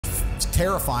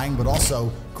terrifying but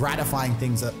also gratifying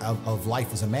things of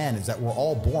life as a man is that we're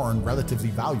all born relatively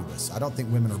valueless. I don't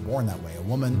think women are born that way. A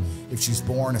woman, if she's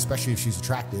born, especially if she's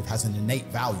attractive, has an innate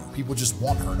value. People just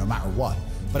want her no matter what.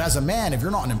 But as a man, if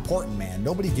you're not an important man,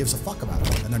 nobody gives a fuck about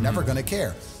it, and they're never gonna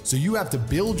care. So you have to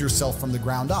build yourself from the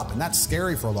ground up, and that's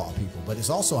scary for a lot of people, but it's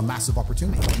also a massive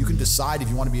opportunity. You can decide if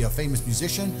you want to be a famous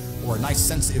musician, or a nice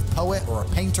sensitive poet, or a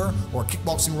painter, or a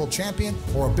kickboxing world champion,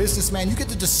 or a businessman. You get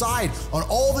to decide on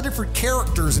all the different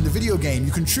characters in the video game.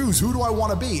 You can choose, who do I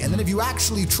want to be? And then if you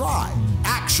actually try,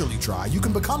 you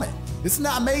can become it. Isn't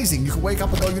that amazing? You can wake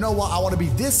up and go, you know what, I want to be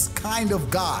this kind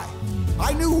of guy.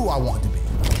 I knew who I wanted to be.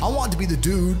 I wanted to be the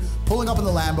dude pulling up in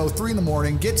the Lambo, 3 in the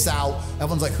morning, gets out,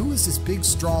 everyone's like, who is this big,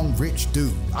 strong, rich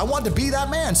dude? I wanted to be that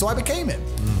man, so I became it.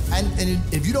 And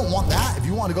if you don't want that, if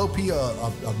you want to go be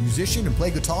a musician and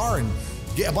play guitar and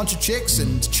get a bunch of chicks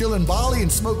and chill in Bali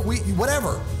and smoke weed,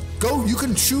 whatever, go, you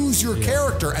can choose your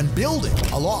character and build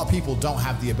it. A lot of people don't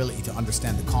have the ability to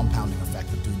understand the compounding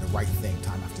effect of doing the right thing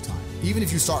time after time. Even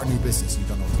if you start a new business and you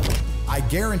don't know what to do. I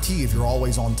guarantee if you're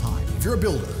always on time, if you're a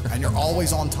builder and you're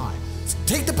always on time,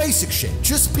 take the basic shit,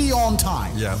 just be on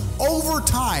time. Yeah. Over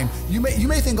time, you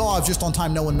may think, oh, I'm just on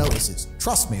time, no one notices.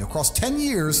 Trust me, across 10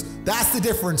 years, that's the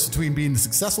difference between being a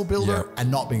successful builder and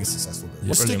not being a successful builder.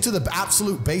 Yeah. Stick to the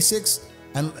absolute basics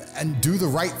and do the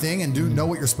right thing and know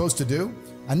what you're supposed to do.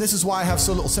 And this is why I have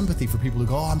so little sympathy for people who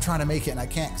go, oh, I'm trying to make it and I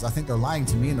can't, because I think they're lying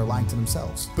to me and they're lying to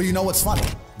themselves. But you know what's funny?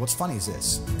 What's funny is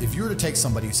this. If you were to take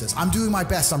somebody who says, I'm doing my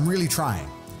best, I'm really trying,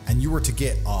 and you were to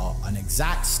get an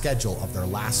exact schedule of their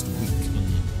last week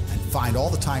and find all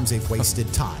the times they've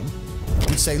wasted time,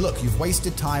 you'd say, look, you've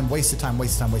wasted time, wasted time,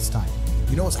 wasted time, wasted time.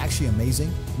 You know what's actually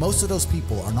amazing? Most of those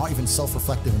people are not even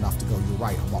self-reflective enough to go, you're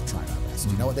right, I'm not trying my best.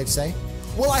 You know what they'd say?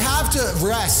 Well, I have to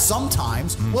rest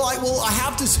sometimes. Well, I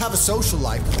have to have a social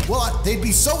life. Well, they'd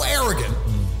be so arrogant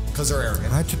because they're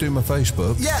arrogant. I had to do my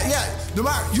Facebook. Yeah. No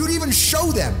matter, you'd even show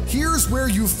them, here's where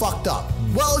you fucked up.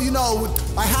 Well, you know,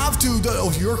 I have to,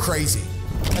 oh, you're crazy.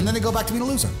 And then they go back to being a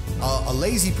loser. A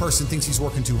lazy person thinks he's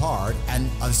working too hard, and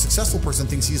a successful person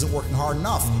thinks he isn't working hard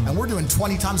enough. And we're doing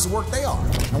 20 times the work they are.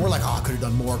 And we're like, oh, I could have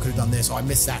done more, could have done this. Oh, I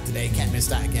missed that today, can't miss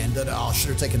that again. Oh, I should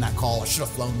have taken that call. I should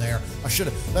have flown there. I should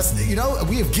have. That's, you know,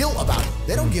 we have guilt about it.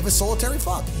 They don't give a solitary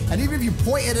fuck. And even if you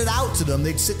pointed it out to them,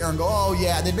 they'd sit there and go, oh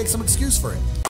yeah, they'd make some excuse for it.